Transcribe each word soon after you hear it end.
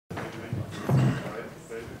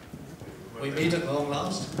We made it long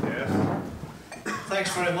last. Yes.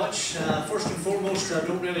 Thanks very much. First and foremost, I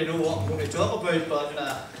don't really know what I'm going to talk about,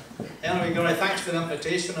 but anyway, Gary, thanks for the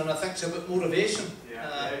invitation, and I think it's about motivation.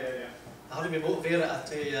 Yeah. I had to be motivated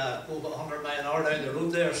to go about 100 miles an hour down the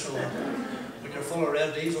road there, so when you're full of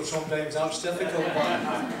red diesel, sometimes that's difficult, but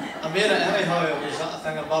I made it anyhow. It was that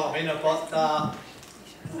thing in Ballymena, but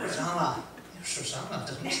Rosanna, you're Susanna,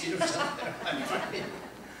 didn't see yourself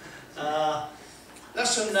there.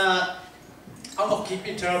 Listen, I'll not keep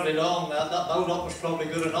you terribly long. That build-up was probably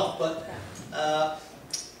good enough, but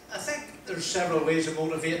I think there's several ways of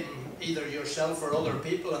motivating either yourself or other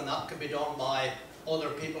people, and that can be done by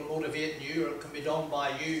other people motivating you, or it can be done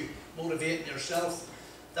by you motivating yourself.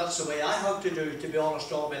 That's the way I had to do, to be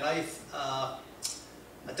honest, all my life. I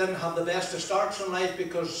didn't have the best of starts in life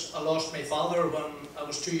because I lost my father when I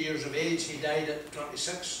was 2 years of age. He died at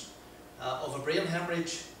 26 of a brain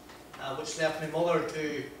hemorrhage, which left my mother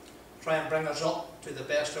to try and bring us up to the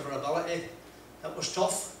best of her ability. It was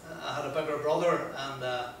tough. I had a bigger brother, and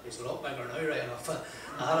he's a lot bigger now, right enough.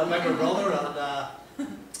 I had a bigger brother, and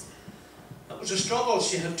it was a struggle.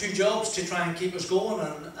 She had 2 jobs to try and keep us going,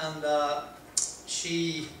 and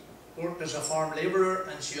she worked as a farm labourer,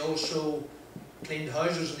 and she also cleaned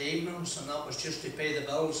houses in the evenings, and that was just to pay the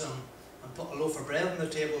bills and put a loaf of bread on the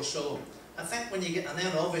table. So I think when you get, and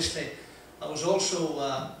then obviously I was also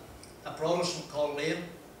a Protestant called Lane.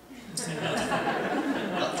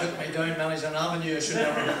 That took me down many's an avenue I should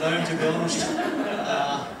never have been down, to be honest.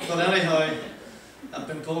 But anyhow, I've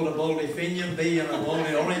been called a baldy Fenian bee and a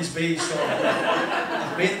baldy orange bee, so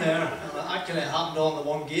I've been there, and it actually happened on the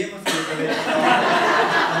one game, if you believe it.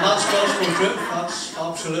 And that's gospel truth, that's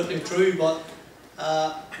absolutely true. But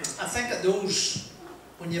I think at those,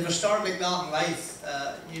 when you have a start like that in life,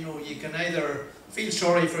 you know, you can either feel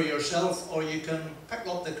sorry for yourself, or you can pick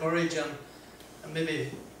up the courage and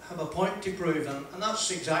maybe have a point to prove, and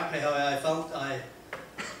that's exactly how I felt. I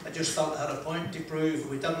just felt I had a point to prove.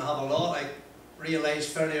 We didn't have a lot. I realised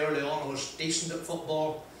fairly early on I was decent at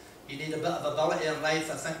football. You need a bit of ability in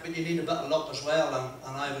life, I think, but you need a bit of luck as well,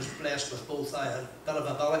 and I was blessed with both. I had a bit of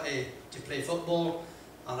ability to play football,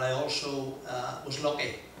 and I also was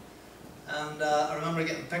lucky. And I remember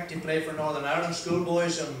getting picked to play for Northern Ireland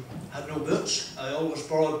schoolboys and had no boots. I always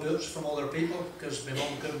borrowed boots from other people because my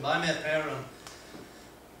mum couldn't buy me a pair, and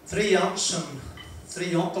 3 aunts and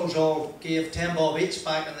 3 uncles all gave 10 bob each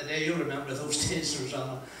back in the day. You remember those days,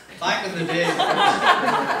 Rosanna. Back in the day,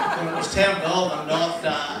 when it was 10 bob and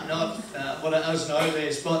not what it is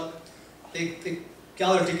nowadays. But they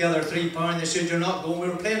gathered together £3. They said, "You're not going." We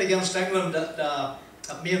were playing against England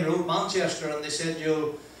at Main Road, Manchester, and they said,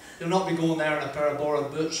 You'll not be going there in a pair of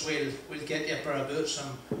borrowed boots. We'll get you a pair of boots."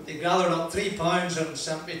 And they gathered up £3 and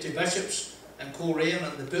sent me to Bishop's in Coleraine,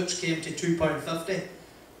 and the boots came to £2.50.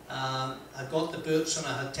 I got the boots and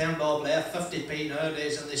I had 10 bob left, 50p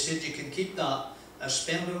nowadays, and they said you can keep that as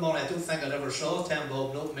spending money. I don't think I'd ever saw a 10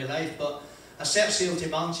 bob note in my life, but I set sail to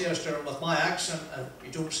Manchester, and with my accent,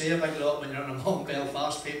 you don't say a big lot when you're in among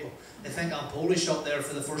Belfast people. They think I'm Polish up there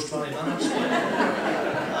for the first 20 minutes.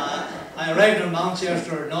 I arrived in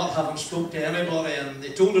Manchester not having spoke to anybody, and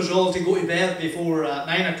they told us all to go to bed before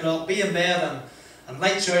 9 o'clock, be in bed, and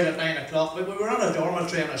lights out at 9 o'clock. But we were in a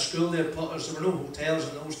dormitory in a school. They put us, there were no hotels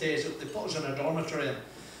in those days. They put us in a dormitory.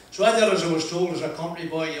 So I did as I was told. As a country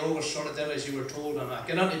boy, you always sort of did as you were told. And I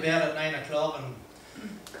got into bed at 9 o'clock and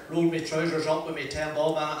rolled my trousers up with my 10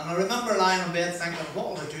 bob. And I remember lying in bed thinking, what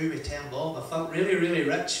will I do with 10 bob? I felt really, really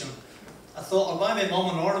rich. And I thought, I'll buy my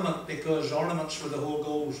mum an ornament, because ornaments were the whole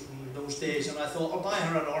goals in those days. And I thought, I'll buy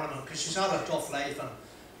her an ornament because she's had a tough life, and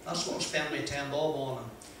that's what I'll spend my 10 bob on.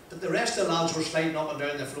 But the rest of the lads were sliding up and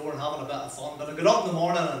down the floor and having a bit of fun. But I got up in the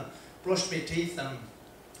morning and brushed my teeth and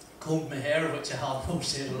combed my hair, which I have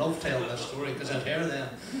most days. I love telling this story because I had hair then.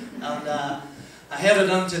 And I headed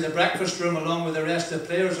into the breakfast room along with the rest of the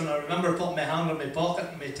players, and I remember putting my hand in my pocket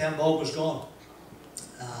and my 10 bob was gone.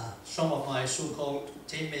 Some of my so-called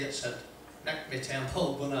teammates had nicked my 10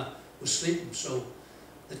 bob when I was sleeping, so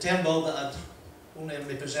the 10 bob that I'd only in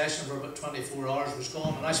my possession for about 24 hours was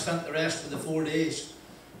gone, and I spent the rest of the 4 days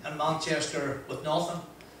in Manchester with nothing.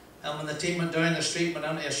 And when the team went down the street, went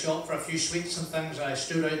into a shop for a few sweets and things, I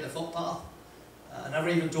stood out in the footpath. I never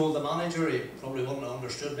even told the manager. He probably wouldn't have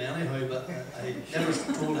understood me anyhow, but I never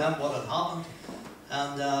told him what had happened.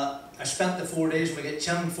 And I spent the 4 days. We get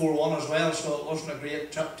chinned 4-1 as well, so it wasn't a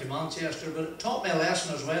great trip to Manchester, but it taught me a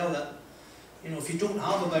lesson as well that, you know, if you don't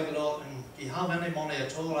have a big lot and you have any money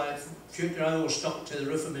at all, I always stuck to the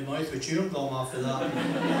roof of my mouth with chewing gum after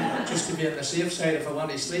that, just to be on the safe side if I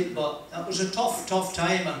went to sleep. But it was a tough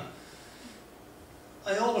time, and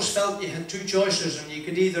I always felt you had 2 choices, and you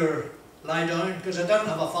could either lie down, because I didn't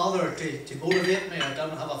have a father to motivate me. I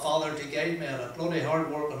didn't have a father to guide me. I had a bloody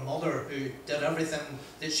hard-working mother who did everything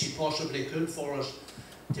that she possibly could for us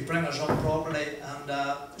to bring us up properly. And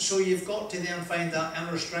so you've got to then find that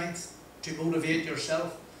inner strength to motivate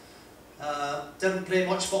yourself. Didn't play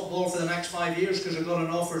much football for the next 5 years because I got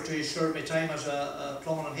an offer to serve my time as a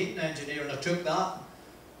plumbing and heating engineer, and I took that.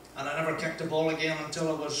 And I never kicked the ball again until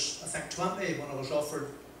I was, I think, 20, when I was offered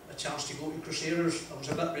a chance to go to Crusaders. I was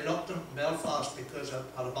a bit reluctant in Belfast because I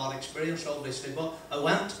had a bad experience, obviously, but I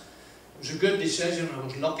went. It was a good decision. I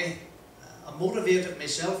was lucky. I motivated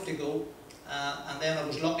myself to go, and then I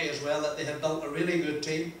was lucky as well that they had built a really good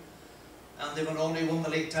team, and they went only won the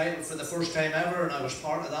league title for the first time ever, and I was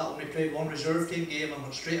part of that. When we played one reserve team game and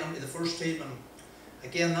went straight into the first team, and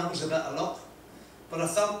again that was a bit of luck. But I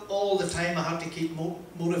felt all the time I had to keep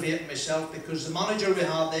motivating myself, because the manager we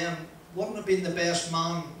had then wouldn't have been the best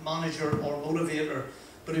manager or motivator,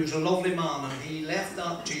 but he was a lovely man, and he left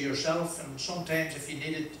that to yourself. And sometimes if you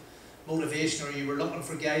needed motivation or you were looking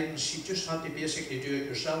for guidance, you just had to basically do it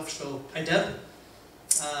yourself. So I did.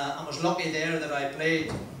 I was lucky there that I played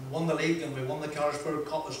and won the league, and we won the Carlsberg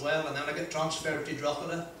Cup as well, and then I got transferred to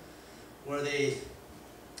Drogheda, where they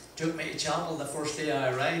took me to chapel the first day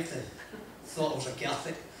I arrived. They thought I was a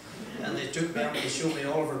Catholic, and they took me and they showed me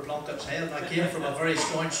Oliver Plunkett's head. I came from a very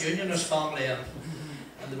staunch Unionist family, and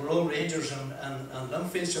they were all Rangers and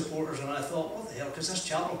Linfield supporters, and I thought, what the hell, because this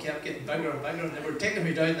chapel kept getting bigger and bigger, and they were taking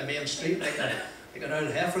me down the main street like an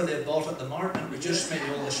old heifer they bought at the market, and reduced me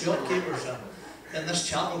to all the shopkeepers. And this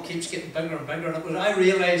chapel keeps getting bigger and bigger, and I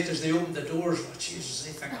realised as they opened the doors, oh Jesus,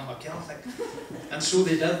 they think I'm a Catholic. And so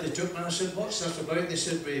they did. They took me, and I said, what's this about? They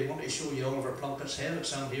said, we want to show you Oliver Plunkett's head.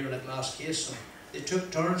 It's down here in a glass case. And they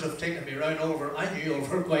took turns of taking me around Oliver. I knew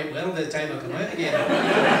Oliver quite well by the time I came out again.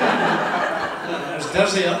 I was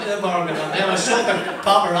dizzy up to the bargain, and then I saw the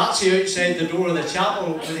paparazzi outside the door of the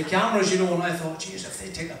chapel with the cameras, you know, and I thought, geez, if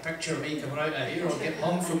they take a picture of me coming out of here, I'll get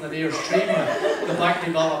hung from the nearest train and go back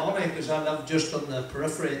to Ballymoney, because I live just on the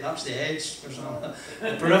periphery, that's the edge, the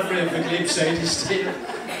periphery of the Glebeside estate.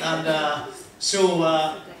 And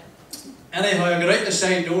anyhow, I got out the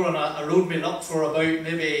side door, and I rode me luck for about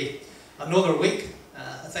maybe another week.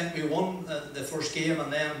 I think we won the first game,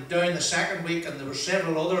 and then down the second week, and there were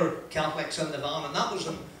several other Catholics in the van, and that was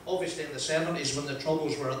obviously in the 70s when the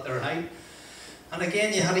Troubles were at their height. And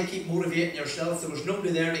again, you had to keep motivating yourself. There was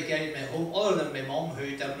nobody there to guide me home, other than my mum, who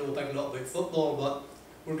didn't know a big lot about football. But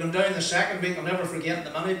we're going down the second week, I'll never forget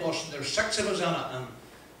the minibus, and there's 6 of us in it, and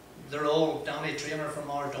they're all Danny Traynor from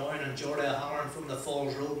Ardown, and Jordy O'Halloran from the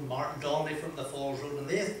Falls Road, and Martin Donnelly from the Falls Road, and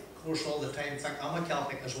they, of course, all the time think I'm a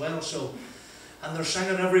Catholic as well. So. And they're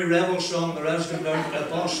singing every rebel song there is going down to the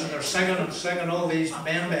bus, and they're singing and singing all these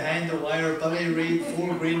men behind the wire, Billy Reid,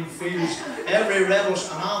 Full Green Fields, every rebel,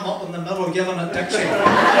 and I'm up in the middle giving it Dixie. And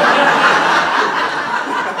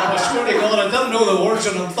I swear to God, I didn't know the words,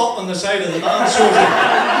 and I'm thumping the side of the band, so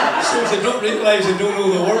they don't realise they don't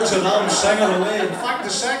know the words, and I'm singing away. In fact, the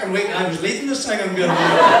second week I was leading the singing good.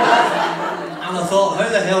 And I thought, how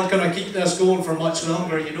the hell can I keep this going for much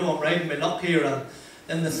longer? You know, I'm riding my luck here. And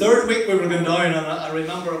in the third week we were going down, and I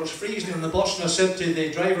remember it was freezing in the bus, and I said to the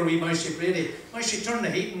driver, wee Mousey Brady, Mousey, turn the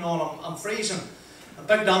heating on, I'm freezing. And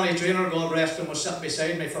big Danny Traynor, God rest him, was sitting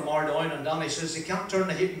beside me from Ardown, and Danny says, they can't turn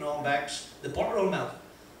the heating on, Bex, the butter will melt.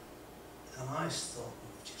 And I thought,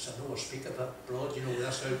 geez, I know I speak a bit broad, you know,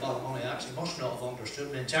 that's how Ballymoney actually must not have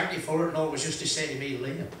understood me. And Jackie Fullerton always used to say to me,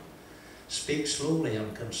 Liam, speak slowly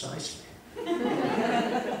and concisely.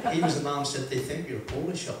 He was the man who said, they think you're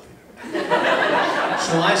Polish up here.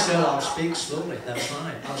 So I said, I'll speak slowly, that's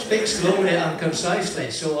right. I'll speak slowly and concisely.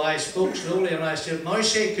 So I spoke slowly, and I said,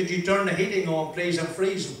 Mousey, could you turn the heating on, please? I'm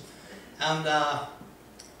freezing. And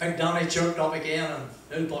big Danny chirped up again, and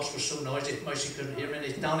the old bus was so noisy, Mousey couldn't hear me.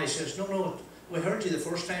 And Danny says, no, we heard you the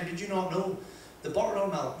first time, did you not know the butter will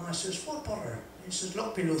melt? And I says, what butter? He says,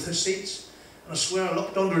 look below the seats. And I swear I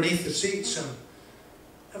looked underneath the seats, and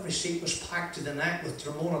every seat was packed to the neck with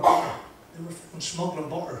Tremona butter. They were fucking smuggling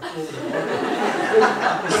butter over the border.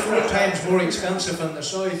 It was 4 times more expensive in the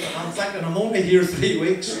south, and I'm thinking, I'm only here 3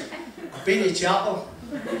 weeks. I've been to chapel.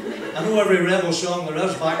 I know every rebel song there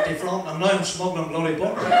is back to front, and now I'm smuggling bloody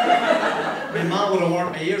butter. My man would have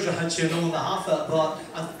worked my ears, I had you know in the half of it, but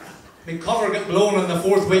my cover got blown in the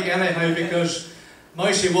 4th week anyhow, because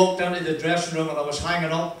Mousey walked into the dressing room and I was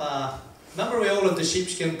hanging up. Remember we all had the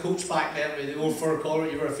sheepskin coats back then with the old fur collar?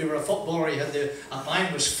 If you were a footballer, you had and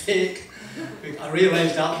mine was fake. I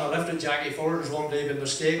realised that when I lifted Jackie Fullerton's one day by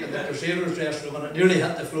mistake in the Crusaders dressing room, and it nearly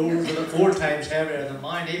hit the floor. It was about 4 times heavier than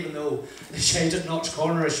mine, even though the shade at Knox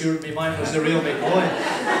Corner assured me mine was the real McCoy.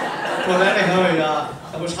 But anyhow,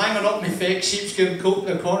 was hanging up my fake sheepskin coat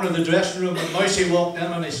in the corner of the dressing room, and Mousy walked in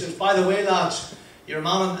and he says, "By the way, lads, your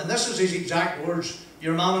man," and this is his exact words,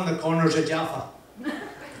 "your man in the corner's a Jaffa." And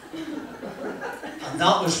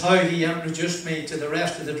that was how he introduced me to the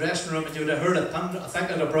rest of the dressing room, and you would have heard a pin, I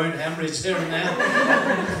think, of a brown hemorrhage there and then,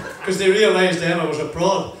 because they realised then I was a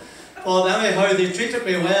prod. But anyhow, they treated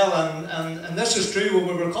me well, and this is true.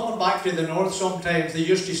 When we were coming back to the north, sometimes they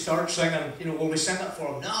used to start singing, you know, "Will we sing it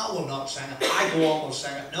for them?" "No, we'll not sing it." "I go on, we'll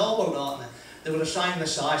sing it." "No, we'll not." And they would assign the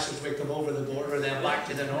sash as we come over the border, then back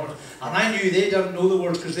to the north. And I knew they didn't know the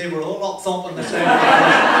words because they were all up thumping the sound.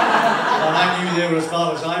 And I knew they were as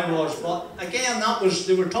bad as I was. But again,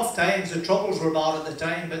 they were tough times. The troubles were bad at the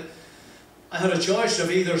time. But I had a choice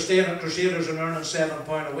of either staying at Crusaders and earning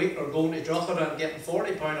 £7 a week or going to Drogheda and getting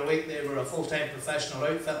 £40 a week. They were a full-time professional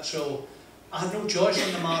outfit, so I had no choice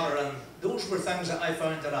in the matter, and those were things that I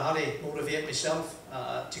found that I had to motivate myself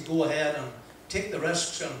to go ahead and take the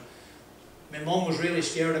risks. And my mum was really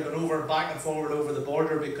scared of going over back and forward over the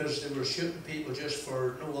border because they were shooting people just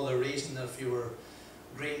for no other reason. If you were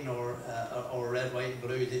green or red, white and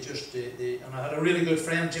blue, and I had a really good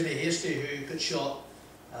friend, Jimmy Hasty, who got shot.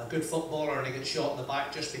 A good footballer, and he got shot in the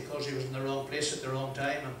back just because he was in the wrong place at the wrong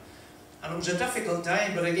time, and it was a difficult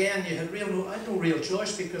time. But again, I had no real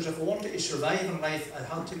choice, because if I wanted to survive in life, I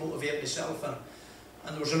had to motivate myself, and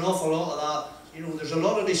there was an awful lot of that. You know, there's a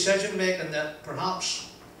lot of decision making that perhaps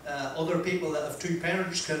other people that have two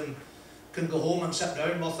parents can go home and sit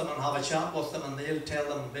down with them and have a chat with them, and they'll tell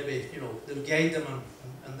them, maybe, you know, they'll guide them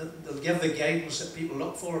and they'll give the guidance that people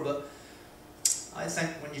look for. But I think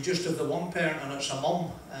when you just have the one parent and it's a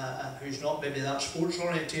mum who's not maybe that sports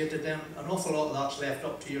orientated, then an awful lot of that's left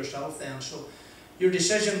up to yourself then. So your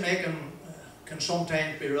decision making can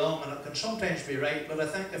sometimes be wrong and it can sometimes be right, but I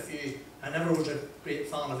think I never was a great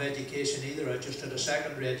fan of education either. I just had a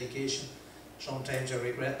secondary education. Sometimes I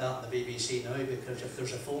regret that in the BBC now, because if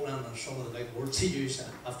there's a phone in and some of the big words they use,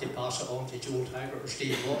 I have to pass it on to Joel Taggart or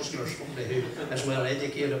Steve Watson or somebody who is well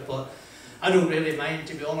educated. But I don't really mind,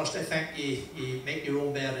 to be honest. I think you make your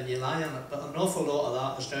own bed and you lie in it, but an awful lot of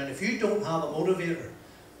that is down. If you don't have a motivator,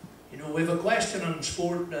 you know, we have a question in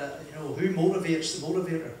sport, you know, who motivates the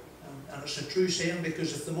motivator? And it's a true saying,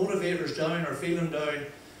 because if the motivator's down or feeling down,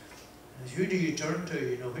 who do you turn to?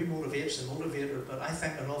 You know, who motivates the motivator? But I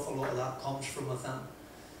think an awful lot of that comes from within.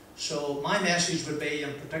 So my message would be,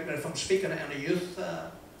 in particular, if I'm speaking at any youth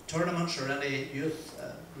tournaments or any youth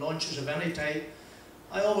launches of any type,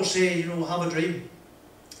 I always say, you know, have a dream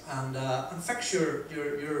and fix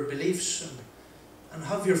your beliefs and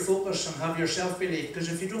have your focus and have your self-belief.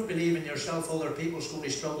 Because if you don't believe in yourself, other people's going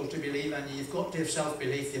to struggle to believe in you. You've got to have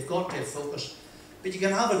self-belief, you've got to have focus. But you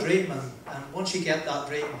can have a dream, and once you get that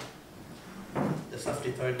dream, the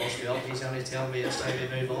 £50 must be up. He's only telling me it's time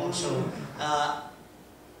to move on. So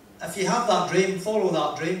if you have that dream, follow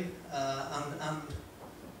that dream,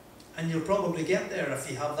 and you'll probably get there if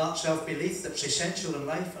you have that self-belief that's essential in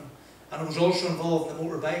life. And I was also involved in the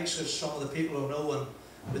motorbikes, as some of the people who know, and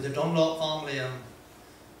with the Dunlop family, and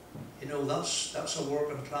you know, that's a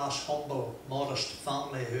working class, humble, modest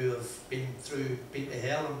family who have been to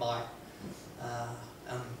hell and back.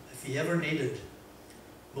 And if you ever needed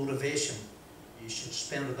motivation, you should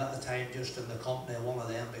spend a bit of time just in the company of one of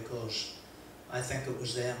them, because I think it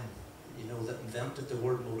was them, you know, that invented the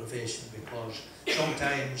word motivation, because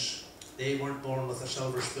sometimes they weren't born with a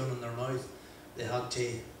silver spoon in their mouth. They had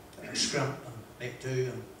to scrimp and make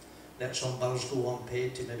do and let some bills go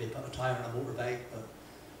unpaid to maybe put a tyre on a motorbike. But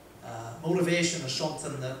motivation is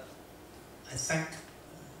something that I think,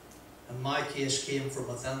 in my case, came from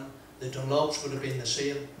within. The Dunlops would have been the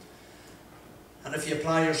same. And if you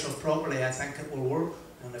apply yourself properly, I think it will work.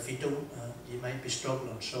 And if you don't, you might be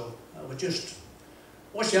struggling. So I would just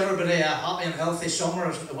wish everybody a happy and healthy summer.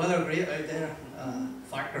 Isn't the weather great out there?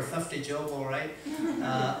 Factor 50 job, all right.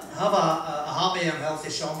 Have a happy and healthy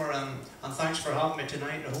summer, and thanks for having me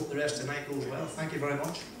tonight. I hope the rest of the night goes well. Thank you very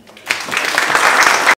much.